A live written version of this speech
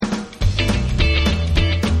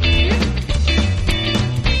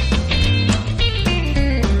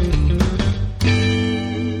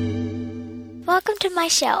my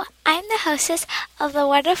show. I'm the hostess of the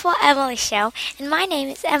Wonderful Emily Show, and my name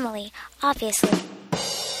is Emily, obviously.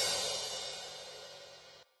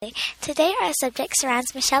 Today our subject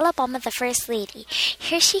surrounds Michelle Obama, the First Lady.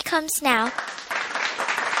 Here she comes now.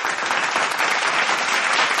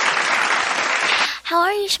 How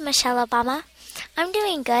are you, Michelle Obama? I'm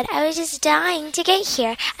doing good. I was just dying to get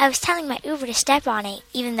here. I was telling my Uber to step on it,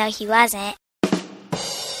 even though he wasn't.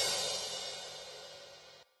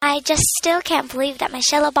 I just still can't believe that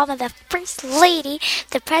Michelle Obama, the First Lady,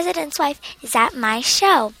 the President's wife, is at my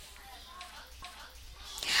show.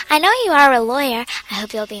 I know you are a lawyer. I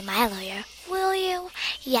hope you'll be my lawyer. Will you?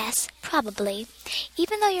 Yes, probably.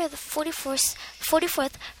 Even though you're the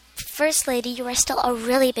 44th First Lady, you are still a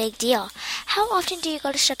really big deal. How often do you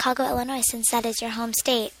go to Chicago, Illinois, since that is your home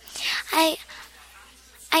state?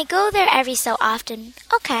 I go there every so often.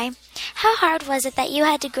 Okay. How hard was it that you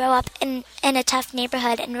had to grow up in a tough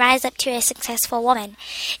neighborhood and rise up to a successful woman?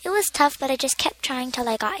 It was tough, but I just kept trying till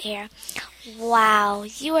I got here. Wow,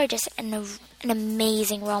 you are just an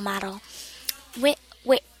amazing role model.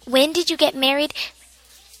 When did you get married?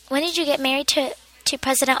 When did you get married to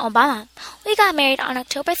President Obama? We got married on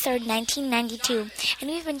October 3rd, 1992, and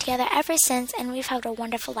we've been together ever since, and we've had a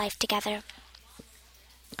wonderful life together.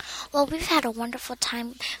 Well, we've had a wonderful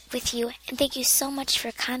time with you, and thank you so much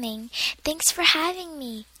for coming. Thanks for having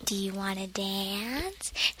me. Do you want to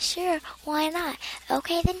dance? Sure, why not?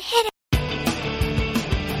 Okay, then hit it.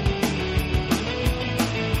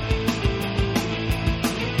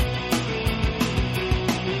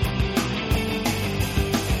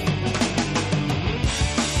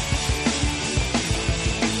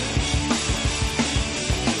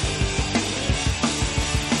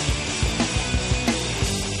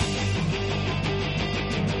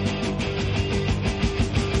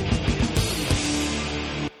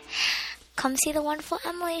 Come see the Wonderful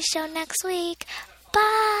Emily Show next week.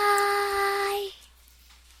 Bye!